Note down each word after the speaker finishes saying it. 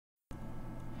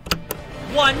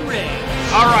one ring.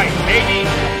 All right, maybe.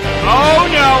 Oh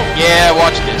no! Yeah,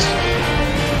 watch this.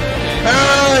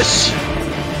 Yes!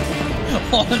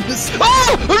 Honestly.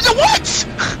 Oh! What?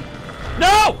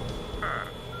 No!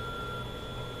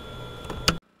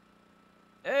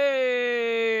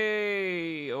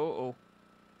 Hey! Oh.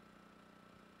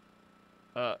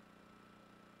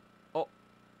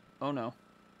 Oh no.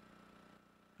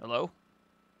 Hello?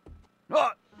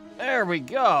 Oh, there we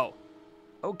go.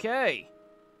 Okay.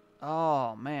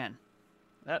 Oh, man.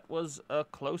 That was a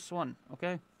close one.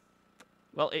 Okay.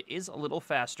 Well, it is a little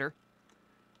faster.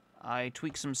 I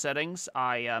tweaked some settings.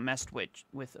 I messed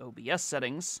with OBS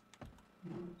settings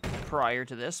prior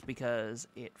to this because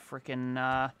it frickin'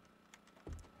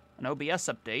 an OBS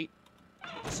update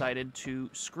decided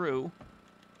to screw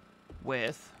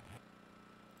with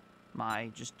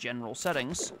my just general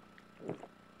settings.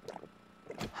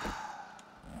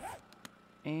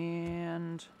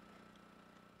 And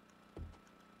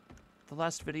the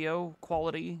last video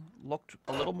quality looked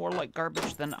a little more like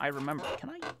garbage than I remember.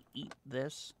 Can I eat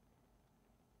this?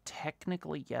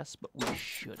 Technically, yes, but we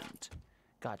shouldn't.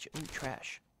 Gotcha. Ooh,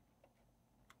 trash.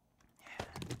 Yeah.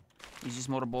 Easiest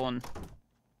motor bowling.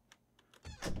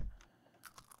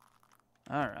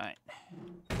 Alright.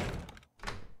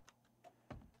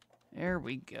 There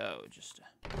we go. Just.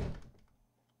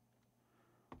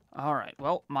 Alright,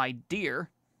 well, my deer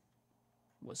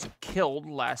was killed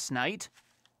last night.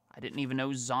 I didn't even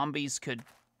know zombies could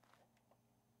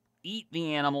eat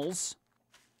the animals.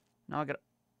 Now I gotta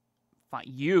find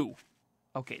you.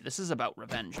 Okay, this is about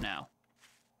revenge now.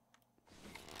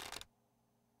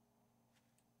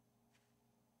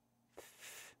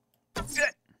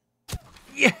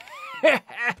 Yeah!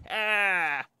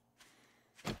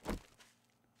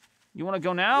 You want to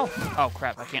go now? Oh,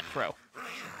 crap, I can't throw.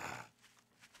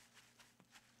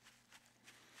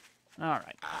 All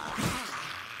right.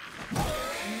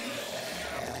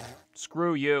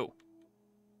 Screw you.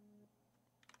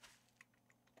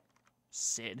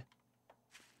 Sid.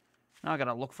 Now I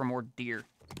gotta look for more deer.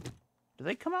 Do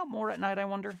they come out more at night, I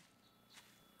wonder?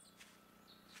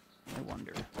 I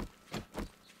wonder.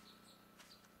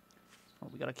 Well,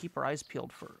 we gotta keep our eyes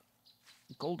peeled for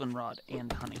goldenrod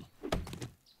and honey.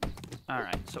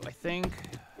 Alright, so I think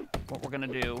what we're gonna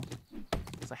do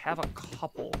is I have a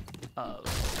couple of...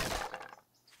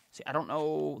 See, I don't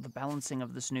know the balancing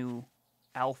of this new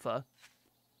alpha.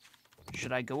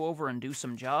 Should I go over and do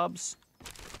some jobs?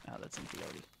 Oh, that's empty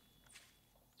already.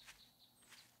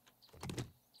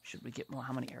 Should we get more?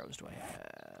 How many arrows do I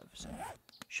have? So,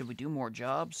 should we do more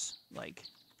jobs? Like,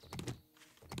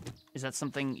 is that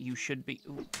something you should be...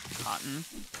 Ooh, cotton.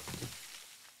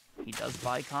 He does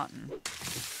buy cotton.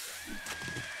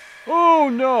 Oh,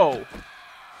 no!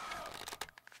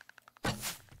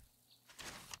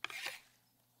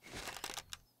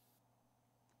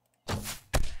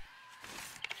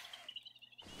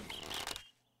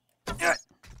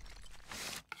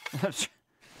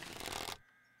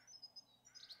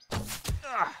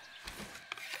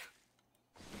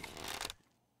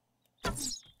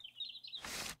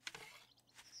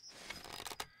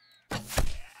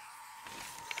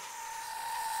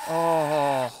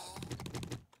 Oh.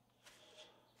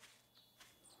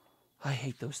 I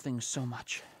hate those things so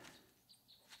much.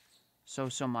 So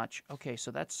much. Okay,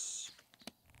 so that's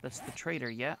the trader,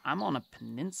 yeah? I'm on a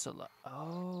peninsula.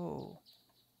 Oh.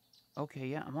 Okay,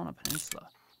 yeah, I'm on a peninsula.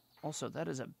 Also, that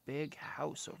is a big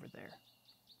house over there.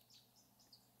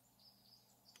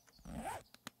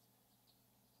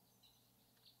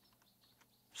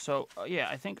 So, yeah,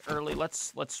 I think early,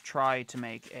 let's try to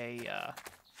make a,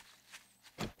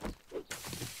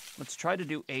 let's try to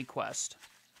do a quest.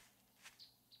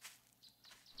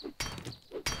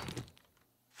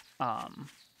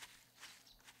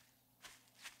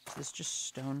 Is this just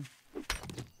stone?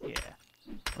 Yeah.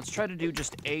 Let's try to do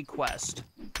just a quest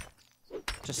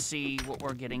to see what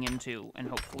we're getting into and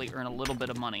hopefully earn a little bit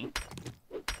of money.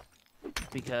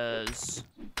 Because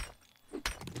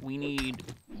we need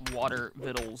water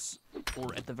victuals,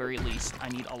 or at the very least, I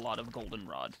need a lot of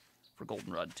goldenrod for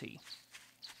goldenrod tea.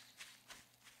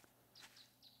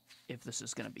 If this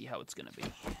is going to be how it's going to be.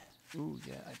 Ooh,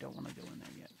 yeah, I don't want to go in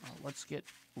there yet. Oh, let's get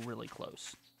really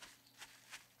close.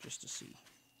 Just to see.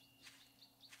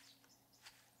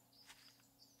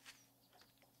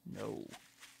 No.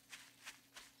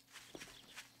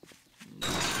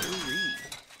 No-siree.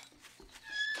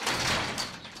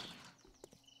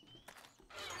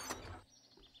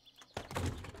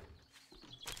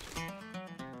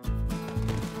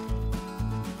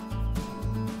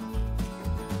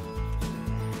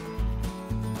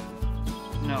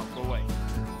 No, go away.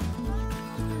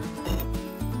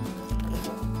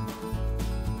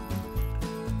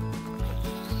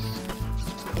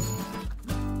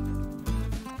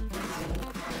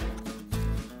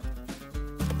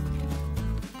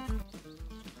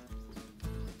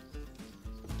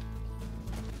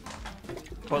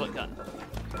 Toilet gun.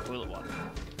 Toilet water.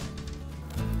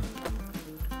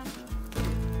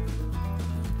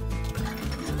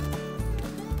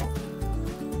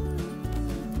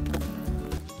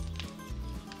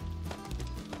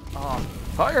 Oh,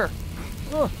 fire!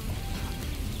 Ugh.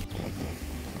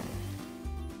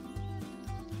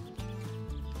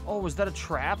 Oh, was that a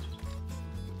trap?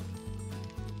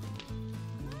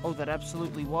 Oh, that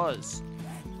absolutely was.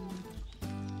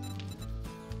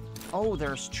 Oh,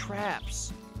 there's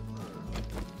traps.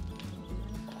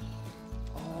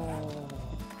 Oh.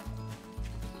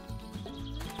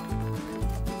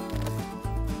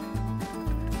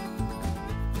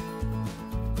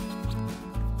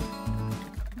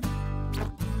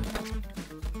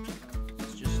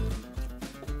 Let's just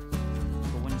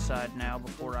go inside now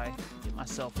before I get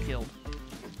myself killed.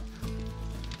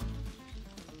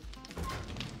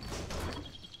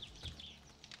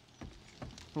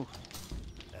 Whew.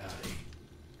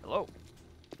 Hello.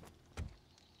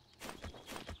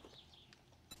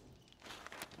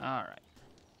 All right.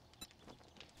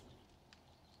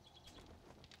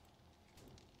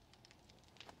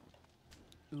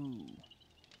 Ooh. Do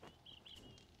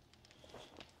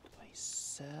I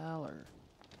sell or?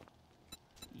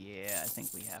 Yeah, I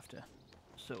think we have to.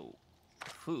 So,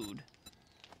 food.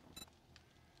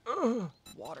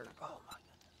 Water. Oh my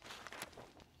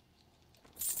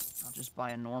goodness. I'll just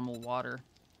buy a normal water.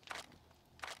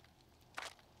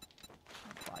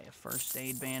 I'll buy a first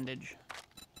aid bandage.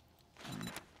 And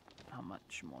how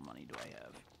much more money do I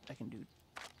have? I can do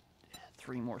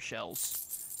 3 more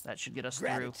shells. That should get us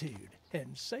Gratitude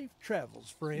and safe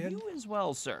travels, friend. through. You as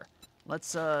well, sir.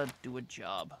 Let's do a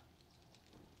job.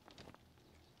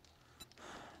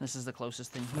 This is the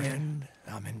closest thing here. Friend,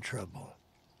 I'm in trouble.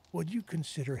 Would you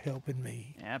consider helping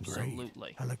me?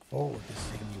 Absolutely. Great. I look forward to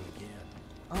seeing you again.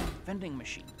 Oh, vending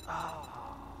machine. Oh.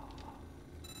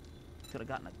 Could have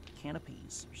gotten a can of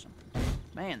peas or something.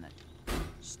 Man, that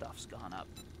stuff's gone up.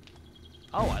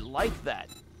 Oh, I like that.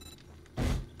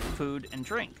 Food and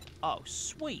drink. Oh,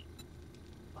 sweet.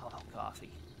 Oh,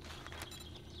 coffee.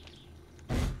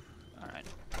 All right.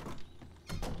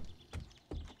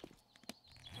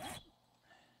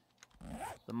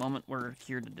 The moment we're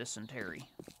cured of dysentery.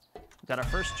 Got our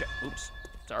first job. Oops.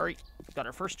 Sorry. Got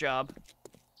our first job.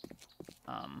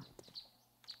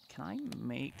 Can I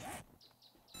make...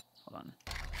 Hold on.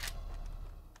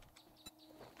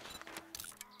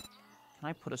 Can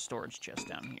I put a storage chest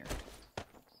down here?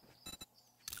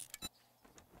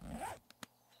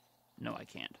 No, I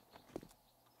can't.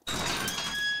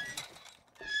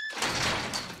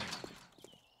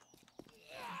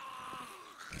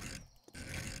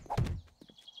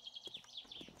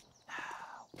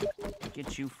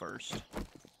 Get you first.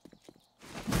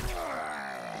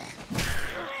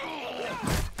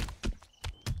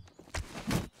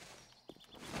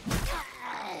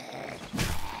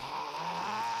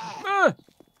 Ah!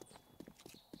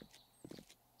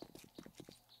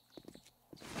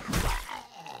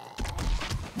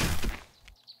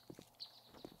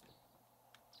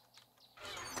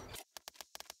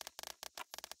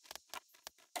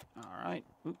 All right.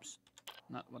 Oops.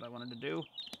 Not what I wanted to do.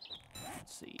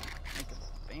 Let's see. Make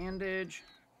a bandage.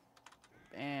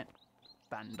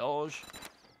 Bandage.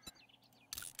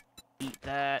 Eat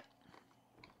that.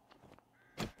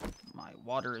 My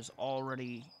water is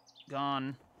already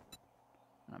gone.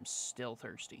 And I'm still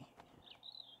thirsty.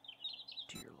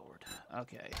 Dear Lord.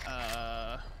 Okay.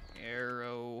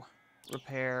 Arrow.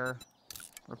 Repair.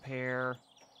 Repair.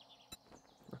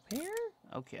 Repair?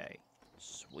 Okay.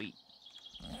 Sweet.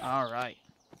 Alright.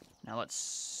 Now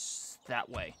let's... that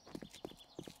way.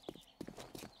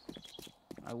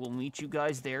 I will meet you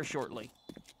guys there shortly.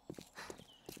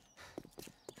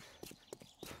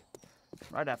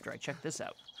 Right after I check this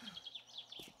out.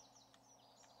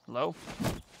 Hello?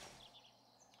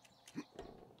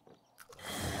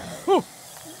 Whew.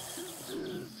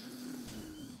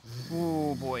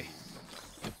 Oh boy.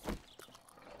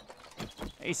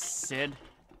 Hey, Sid.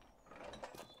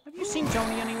 Have you seen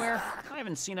Tony anywhere? I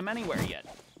haven't seen him anywhere yet.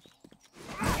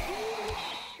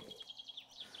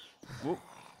 Whoop.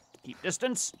 Keep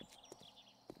distance.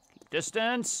 Keep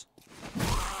distance.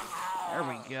 There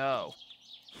we go.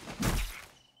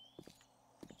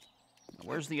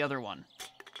 Where's the other one?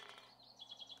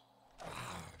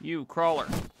 You, crawler.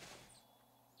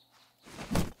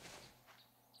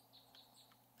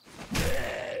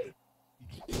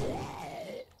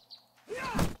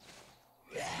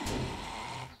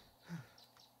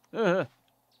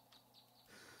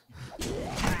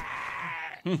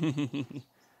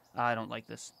 I don't like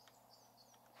this.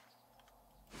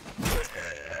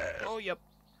 Oh, yep.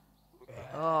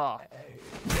 Oh,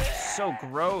 so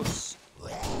gross.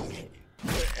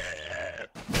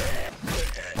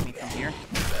 Me from here.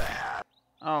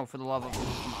 Oh, for the love of...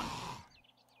 Come on.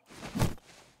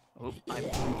 Oh, I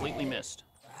completely missed.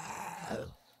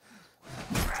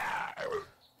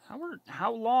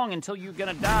 How long until you're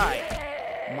gonna die?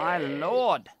 My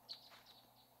lord.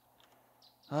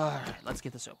 Alright, let's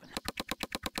get this open.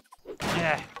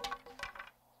 Yeah.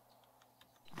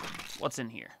 What's in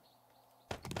here?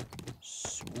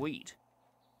 Sweet.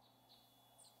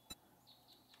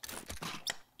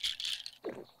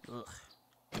 Ugh.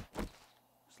 It's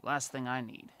the last thing I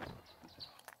need.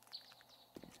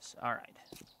 Yes, alright.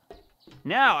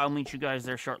 Now I'll meet you guys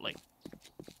there shortly.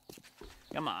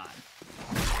 Come on.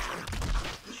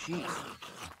 Jeez.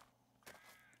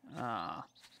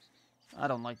 I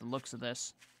don't like the looks of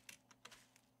this.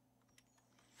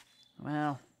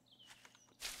 Well,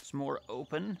 it's more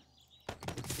open. I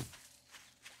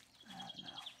don't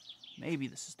know. Maybe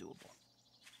this is doable.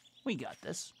 We got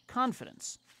this.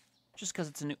 Confidence. Just because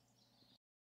it's a new...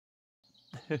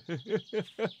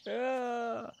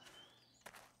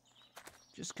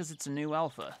 Just because it's a new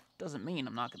alpha doesn't mean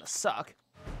I'm not going to suck.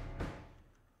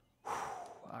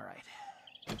 Alright.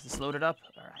 Is this loaded up?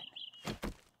 Alright.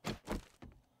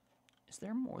 Is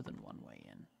there more than one way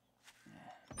in?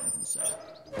 Yeah, even so.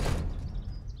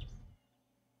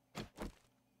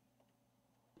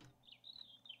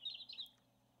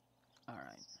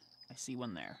 Alright. I see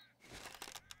one there.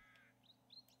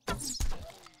 Yeah,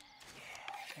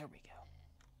 there we go.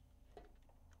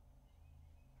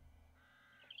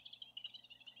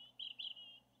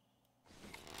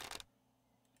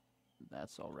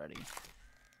 That's already...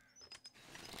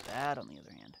 That, on the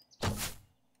other hand.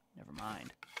 Never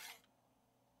mind.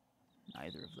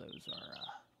 Neither of those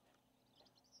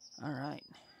are, Alright.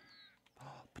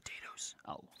 Oh, potatoes.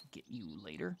 I'll get you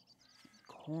later.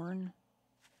 Corn.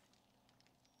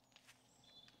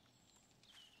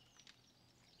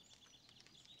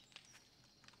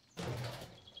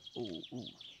 Ooh,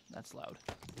 that's loud.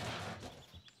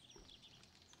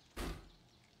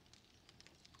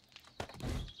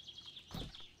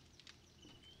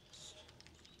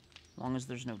 As long as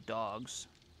there's no dogs.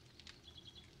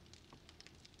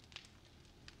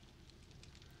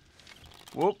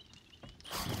 Whoop.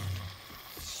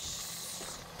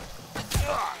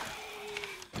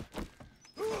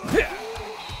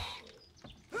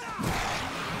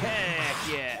 Heck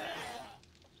yeah.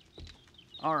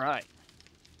 All right.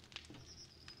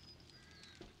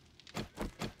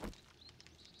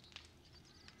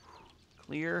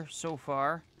 Clear so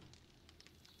far.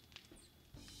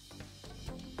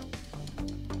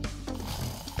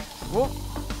 Whoa.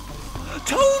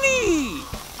 Tony!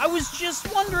 I was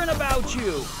just wondering about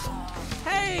you.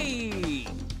 Hey!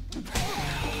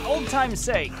 Old time's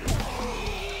sake.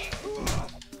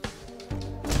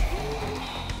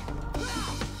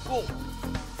 Whoa.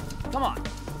 Come on.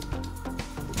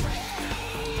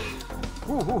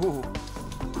 Ooh.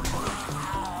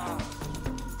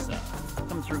 So,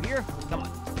 come through here. Come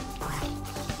on.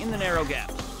 In the narrow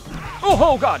gap.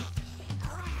 Oh, God!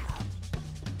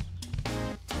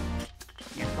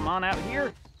 Here, come on out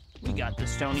here. We got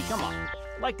this, Tony. Come on.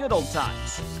 Like good old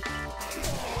times.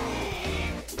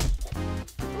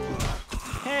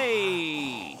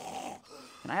 Hey!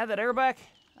 Can I have that arrow back?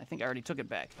 I think I already took it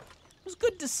back. It was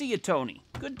good to see you, Tony.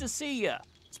 Good to see you.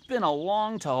 It's been a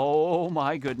long time. Oh,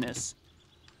 my goodness.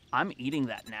 I'm eating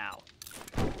that now.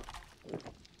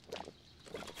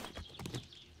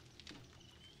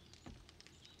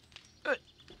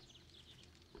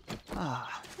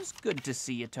 It was good to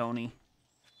see you, Tony.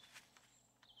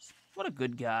 What a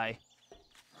good guy.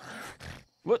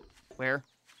 What? Where?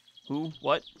 Who?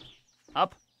 What?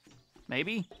 Up?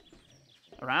 Maybe?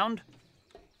 Around?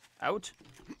 Out?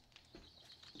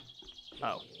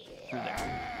 Oh, through there.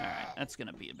 Alright, that's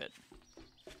gonna be a bit.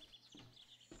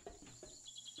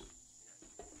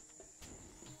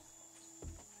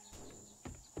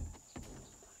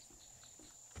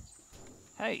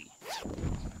 Hey.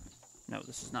 No,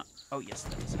 this is not. Oh, yes,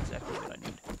 that is exactly what I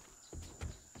need.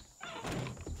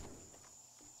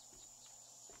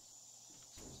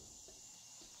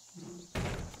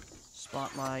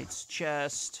 Spotlights,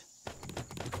 chest,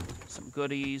 some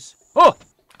goodies. Oh!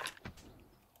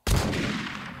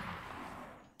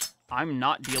 I'm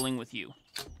not dealing with you.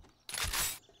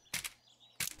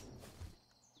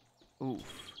 Oof.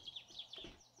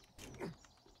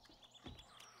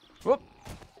 Whoop.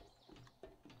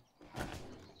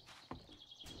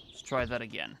 Let's try that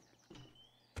again.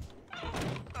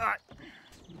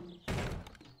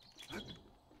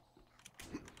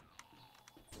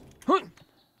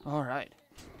 All right.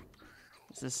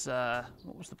 Is this,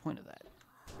 what was the point of that?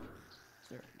 Is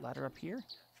there a ladder up here?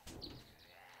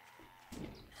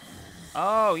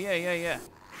 Oh, yeah, yeah, yeah.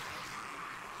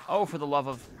 Oh, for the love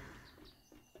of...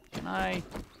 Can I...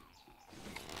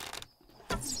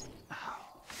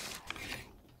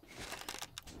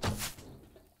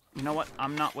 You know what?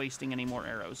 I'm not wasting any more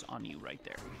arrows on you right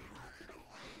there.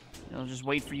 I'll just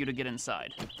wait for you to get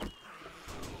inside.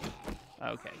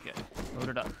 Okay, good. Load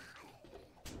it up.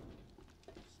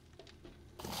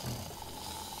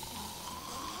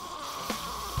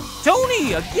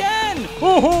 Tony, again!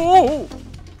 Oh,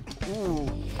 ooh.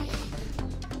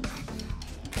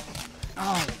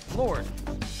 Oh, Lord.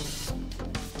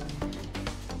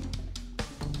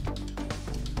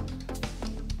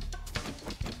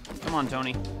 Come on,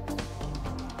 Tony.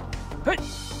 Hey!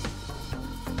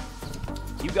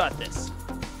 You got this.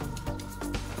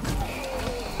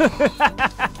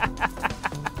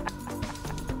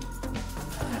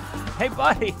 Hey,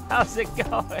 buddy, how's it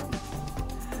going?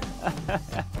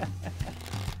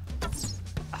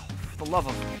 Oh, for the love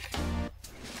of...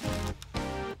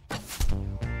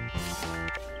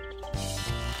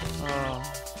 Oh.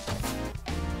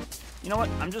 You know what?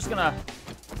 I'm just gonna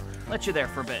let you there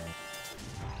for a bit.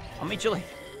 I'll meet you later.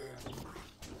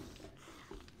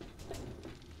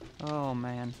 Oh,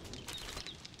 man.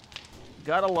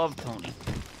 Gotta love Tony.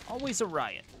 Always a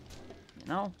riot, you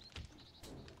know?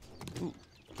 Ooh,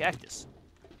 cactus.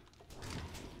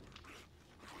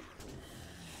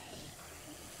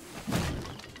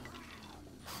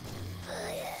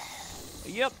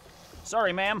 Yep.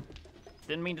 Sorry, ma'am.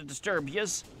 Didn't mean to disturb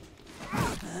yous.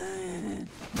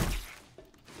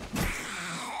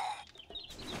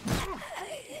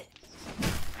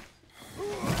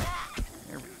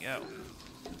 There we go.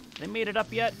 They made it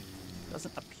up yet?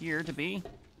 Doesn't appear to be.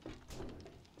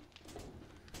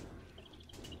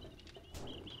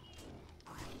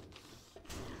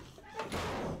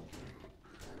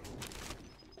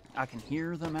 I can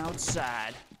hear them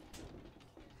outside.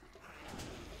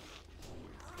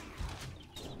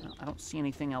 No, I don't see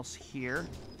anything else here.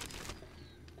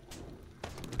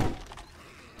 That'll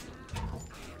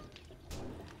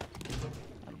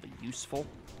be useful.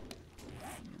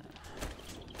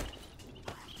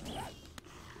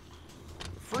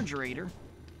 Refrigerator.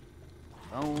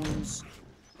 Bones.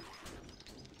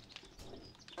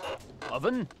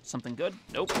 Oven? Something good?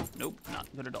 Nope. Nope. Not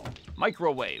good at all.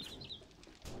 Microwave.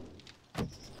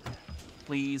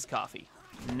 Please, coffee.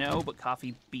 No, but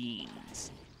coffee beans.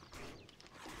 Is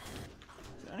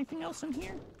there anything else in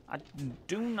here? I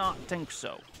do not think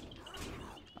so.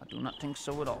 I do not think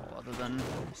so at all, other than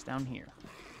it's down here.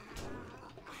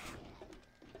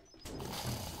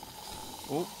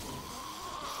 Oh.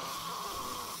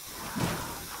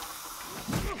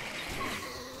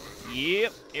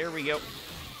 Yep, here we go.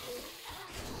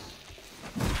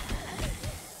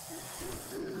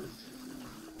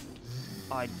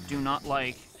 I do not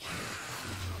like.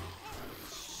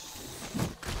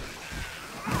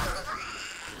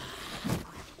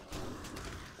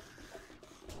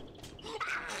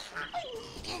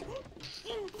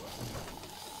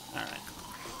 All right.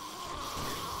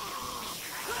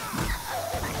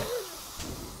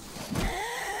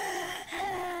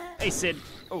 Hey, Sid.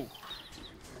 Oh.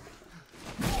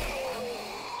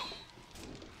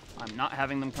 I'm not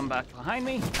having them come back behind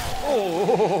me.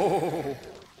 Oh.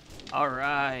 All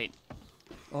right.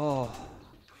 Oh.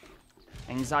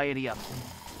 Anxiety up.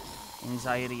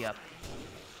 Anxiety up.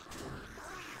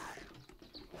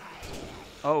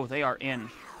 Oh, they are in.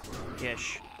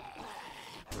 Ish.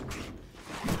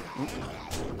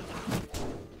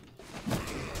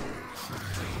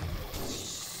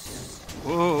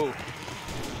 Whoa.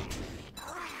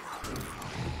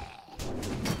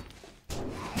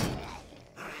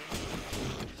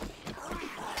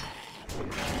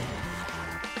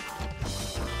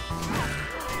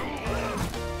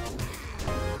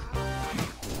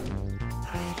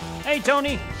 Hey,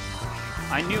 Tony!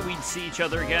 I knew we'd see each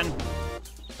other again.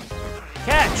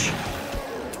 Catch!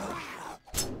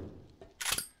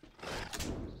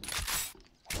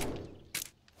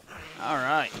 All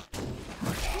right.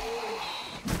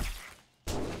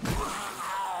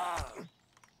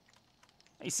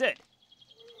 Hey, Sid.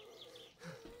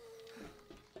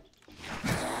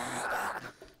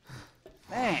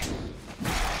 Man.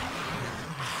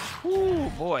 Ooh,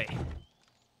 boy.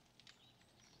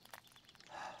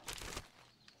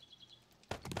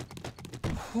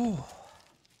 Whew.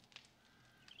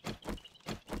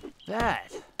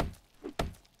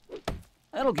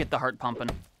 That'll get the heart pumping.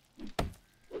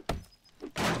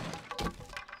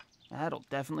 That'll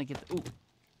definitely get the... Ooh.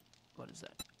 What is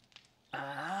that?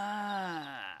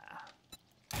 Ah.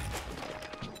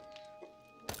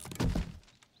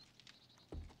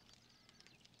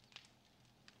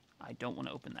 I I don't want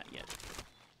to open that yet.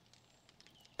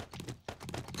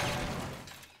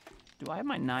 Do I have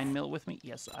my 9mm with me?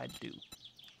 Yes, I do.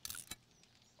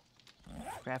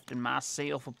 Crafting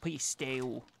myself a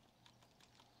pistol.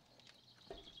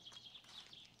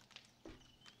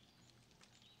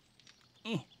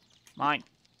 Mine.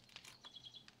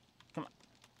 Come on.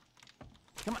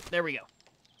 Come on. There we go.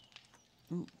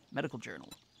 Ooh, medical journal.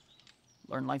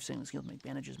 Learn life-saving skills, make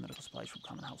bandages, medical supplies from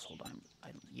common household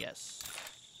items. Yes.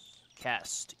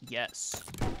 Cast. Yes.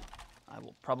 I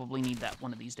will probably need that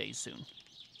one of these days soon.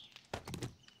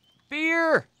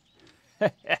 Beer!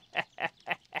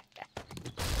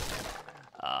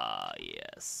 Ah,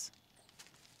 yes.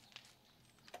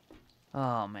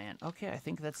 Oh, man. Okay, I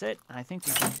think that's it. I think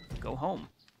we can go home.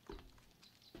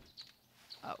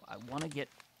 Oh, I want to get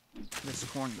this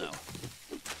corn, though.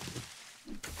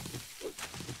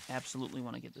 Absolutely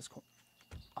want to get this corn.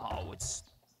 Oh, it's...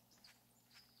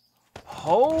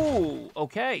 Oh!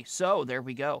 Okay, so there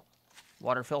we go.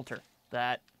 Water filter.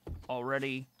 That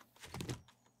already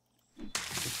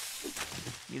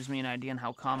gives me an idea on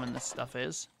how common this stuff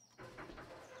is.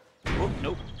 Oh,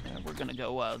 nope. We're going to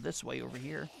go this way over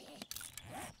here.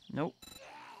 Nope.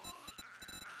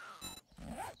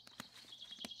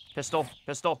 Pistol.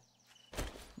 Pistol.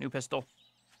 New pistol.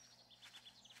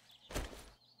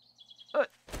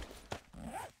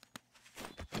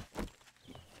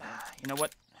 You know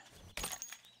what?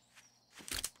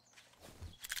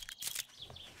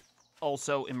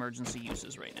 Also, emergency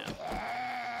uses right now.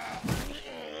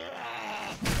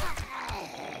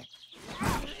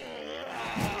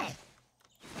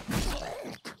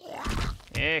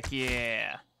 Heck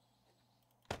yeah.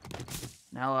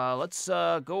 Now, let's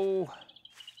go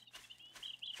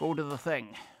to the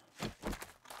thing.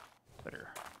 Better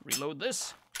reload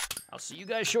this. I'll see you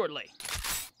guys shortly.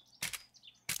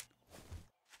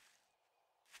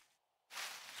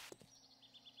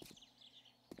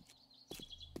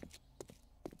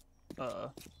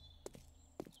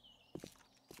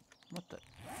 What the?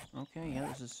 Okay, yeah,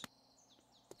 this is...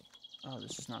 Oh,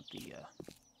 this is not the,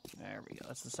 There we go,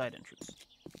 that's the side entrance.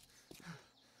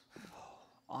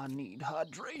 I need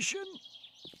hydration.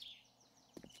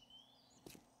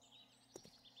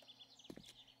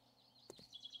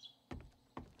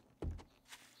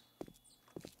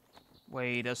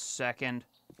 Wait a second.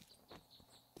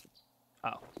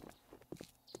 Oh.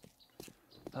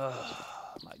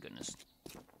 Oh, my goodness.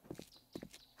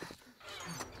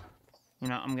 You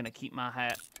know, I'm going to keep my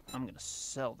hat. I'm going to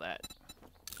sell that.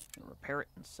 I'm going to repair it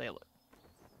and sell it.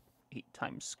 8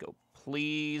 times scope.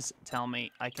 Please tell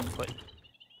me I can put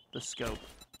the scope.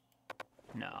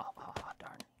 No. Oh,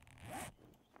 darn.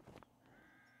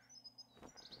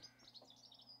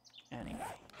 Anyway.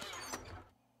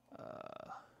 I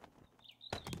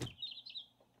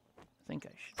think I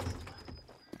should...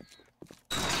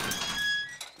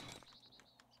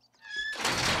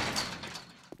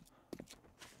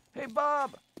 Hey,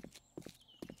 Bob!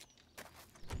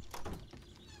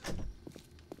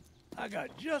 I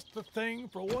got just the thing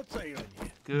for what's ailing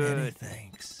you. Good. Many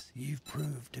thanks. You've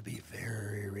proved to be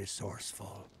very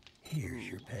resourceful. Here's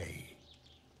your pay.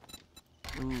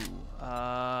 Ooh,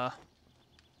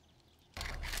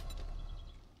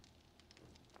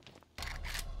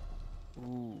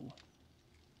 Ooh.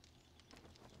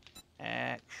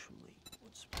 Actually,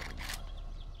 what's going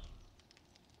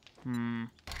on?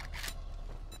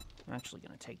 I'm actually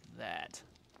gonna take that.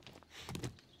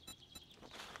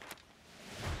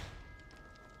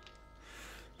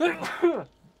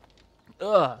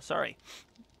 Sorry.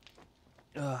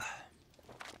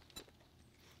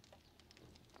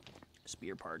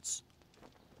 Spear parts.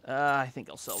 I think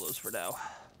I'll sell those for now.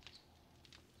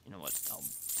 You know what? I'll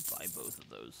buy both of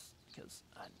those because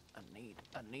I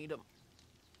need them.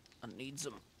 I need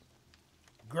some.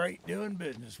 Great doing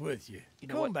business with you. You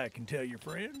know Come what? back and tell your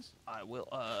friends. I will,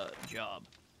 job.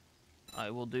 I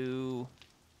will do...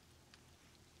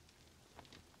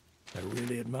 I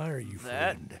really admire you,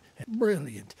 That? friend.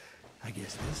 Brilliant. I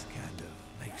guess this kind of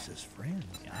makes us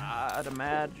friends. I'd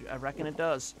imagine, I reckon it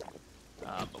does.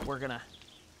 But we're gonna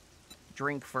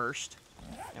drink first,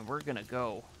 and we're gonna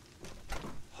go.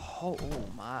 Oh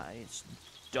my, it's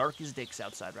dark as dicks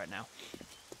outside right now.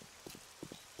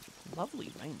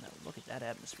 Lovely rain though, look at that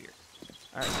atmosphere.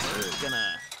 Alright, we're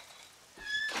gonna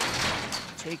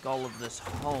take all of this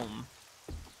home,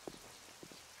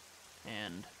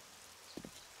 and,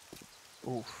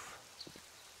 oof.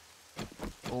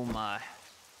 Oh my.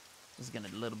 This is gonna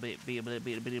be a little bit.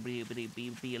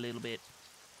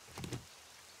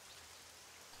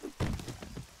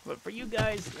 But for you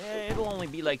guys, it'll only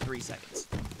be like 3 seconds.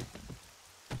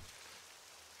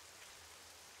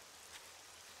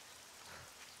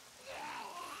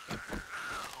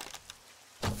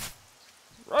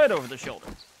 Right over the shoulder.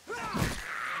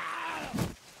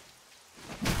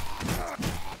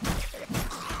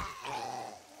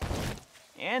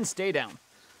 And stay down.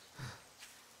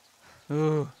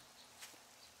 Ooh.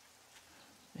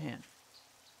 Man.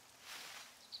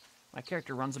 My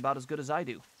character runs about as good as I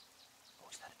do. Oh,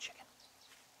 is that a chicken?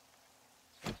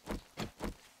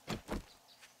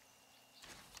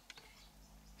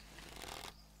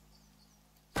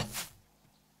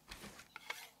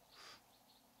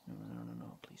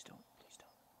 No. Please don't. Please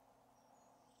don't.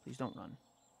 Please don't run.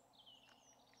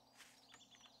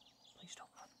 Please don't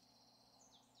run.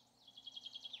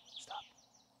 Stop.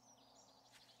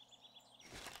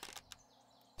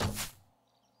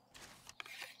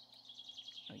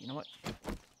 Oh, you know what?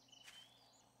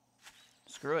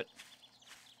 Screw it.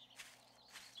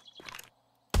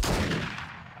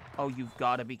 Oh, you've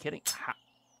got to be kidding.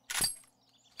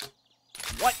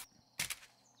 What?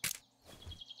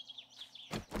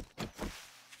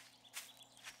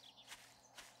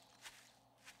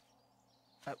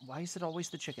 Why is it always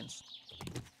the chickens?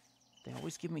 They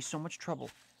always give me so much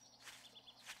trouble.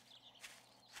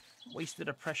 Wasted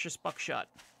a precious buckshot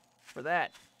for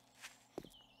that.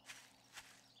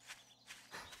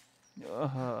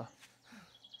 Can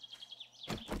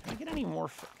I get any more?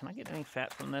 Can I get any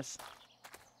fat from this?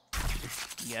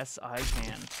 Yes, I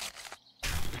can.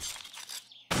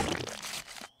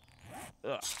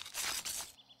 Ugh.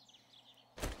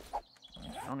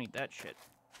 I don't need that shit.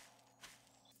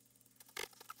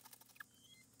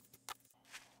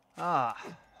 Ah,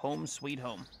 home sweet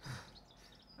home.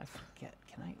 I forget.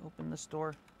 Can I open this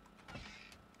door?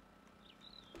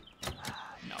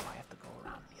 No, I have to go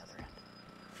around the other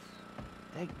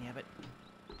end. Dagnabbit.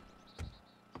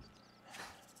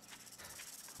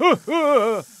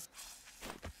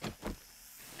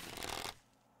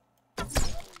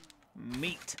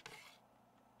 Meat.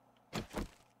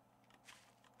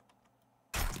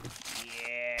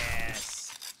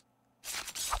 Yes.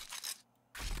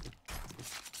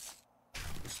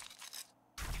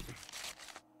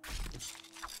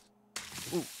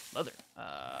 Ooh, leather.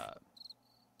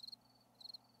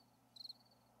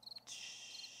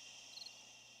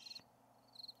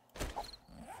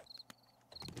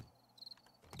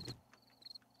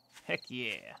 Heck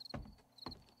yeah.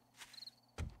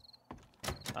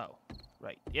 Oh,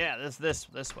 right. Yeah, this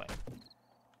way.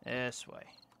 This way.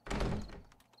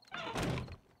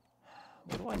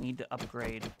 What do I need to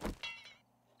upgrade?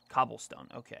 Cobblestone.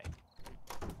 Okay.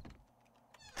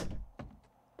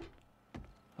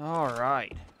 All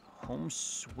right. Home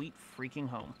sweet freaking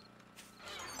home.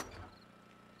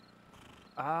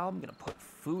 I'm gonna put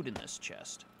food in this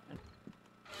chest. And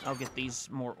I'll get these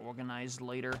more organized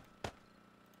later.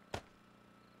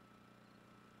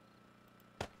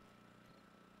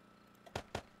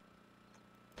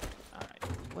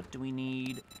 What do we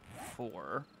need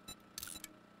for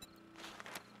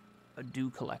a dew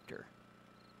collector?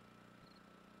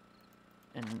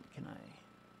 And can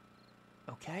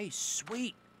I... Okay,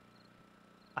 sweet!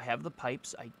 I have the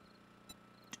pipes. Duct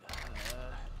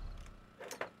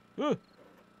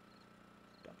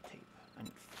tape. I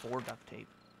need 4 duct tape.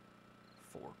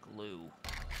 4 glue. I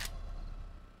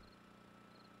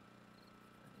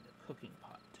need a cooking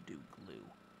pot to do glue.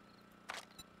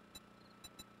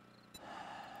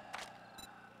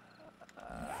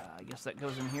 I guess that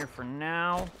goes in here for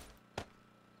now.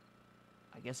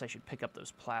 I guess I should pick up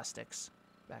those plastics.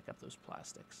 Back up those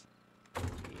plastics.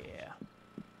 Yeah.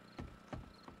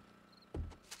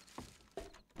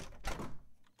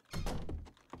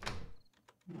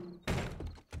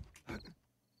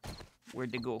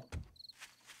 Where'd they go?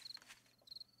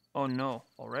 Oh no,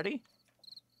 already?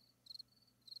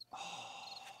 Oh.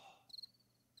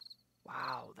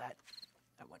 Wow, that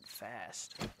went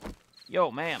fast. Yo,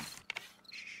 ma'am.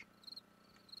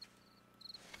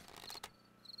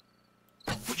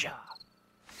 Kucha.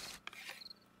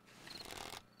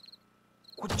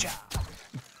 Kucha.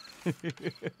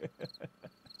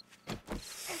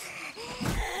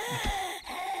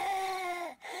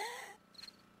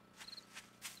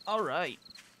 All right.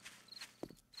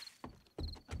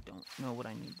 I don't know what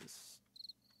I need the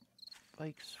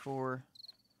spikes for.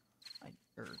 I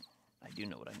do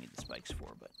know what I need the spikes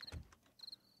for, but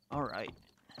all right.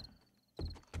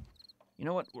 You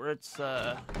know what? Let's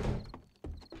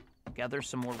gather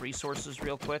some more resources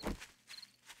real quick. How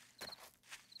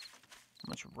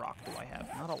much rock do I have?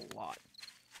 Not a lot.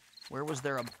 Where was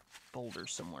there a boulder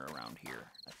somewhere around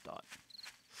here? I thought.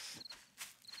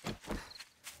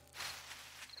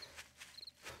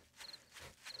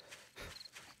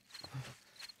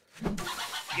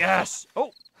 Yes!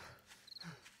 Oh!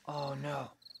 Oh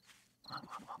no. Come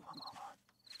on.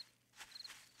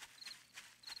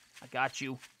 got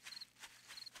you.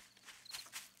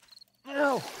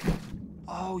 No!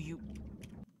 Oh, you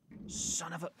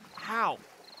son of a... How?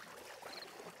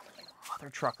 Mother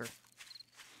trucker.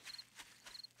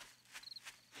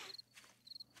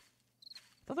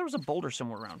 I thought there was a boulder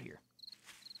somewhere around here.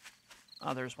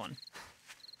 Oh, there's one.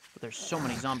 But there's so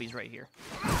many zombies right here.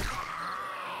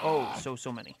 Oh,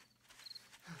 so many.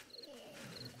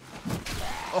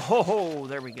 Oh,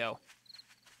 there we go.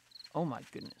 Oh my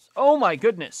goodness. Oh my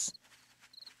goodness!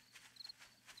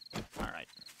 Alright.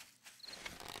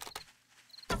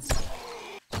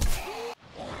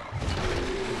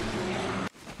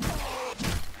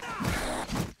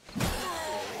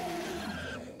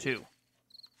 Two.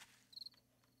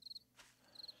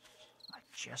 I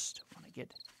just want to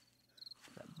get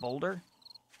that boulder.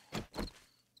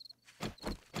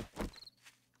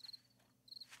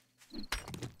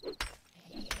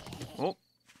 Oh.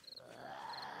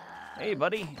 Hey,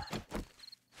 buddy.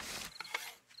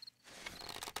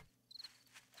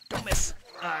 Don't miss.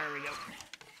 There we go.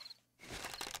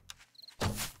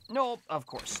 No, of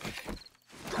course.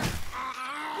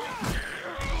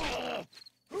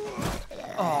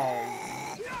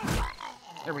 Oh.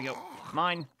 There we go.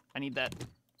 Mine. I need that.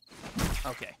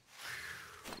 Okay.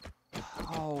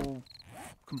 Oh.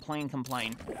 Complain.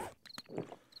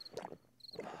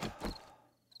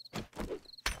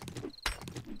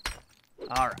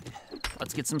 Alright.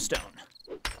 Let's get some stone.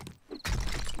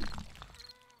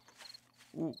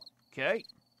 Ooh. Okay.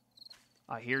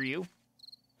 I hear you.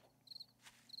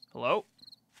 Hello?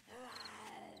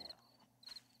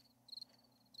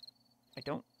 I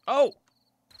don't... Oh!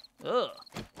 Ugh.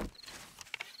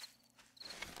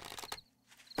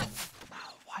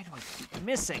 Why do I keep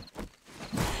missing?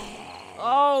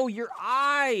 Oh, your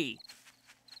eye!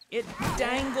 It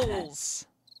dangles!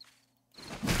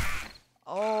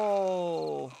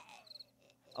 Oh.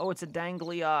 Oh, it's a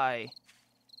dangly eye.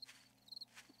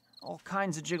 All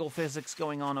kinds of jiggle physics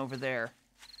going on over there.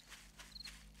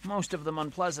 Most of them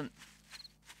unpleasant.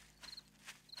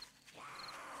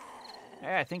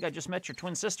 Hey, I think I just met your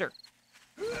twin sister.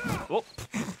 Oh.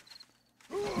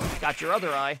 Got your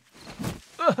other eye.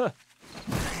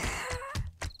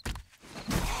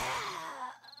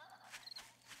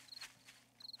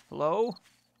 Hello?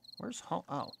 Where's home?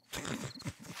 Oh.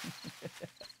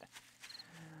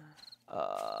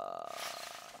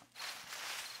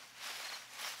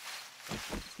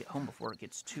 Let's get home before it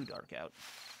gets too dark out.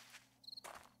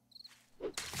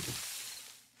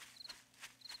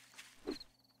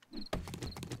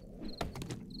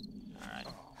 Alright.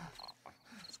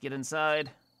 Let's get inside.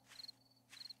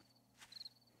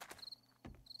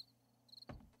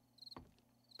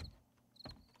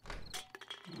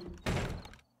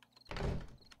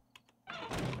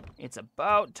 It's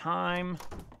about time.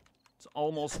 It's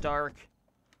almost dark.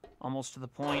 Almost to the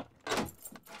point.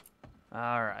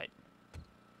 Alright.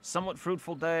 Somewhat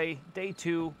fruitful day. Day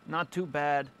 2. Not too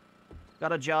bad.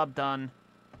 Got a job done.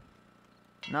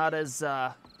 Not as,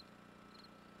 day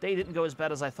didn't go as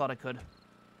bad as I thought it could.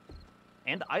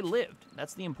 And I lived.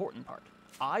 That's the important part.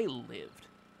 I lived.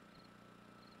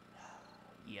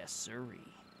 Yes, sirree.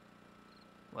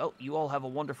 Well, you all have a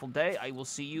wonderful day. I will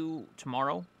see you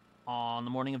tomorrow on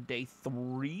the morning of day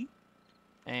 3.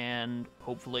 And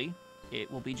hopefully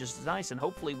it will be just as nice. And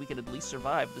hopefully we can at least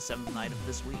survive the 7th night of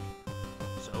this week.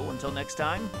 So until next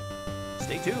time,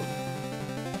 stay tuned.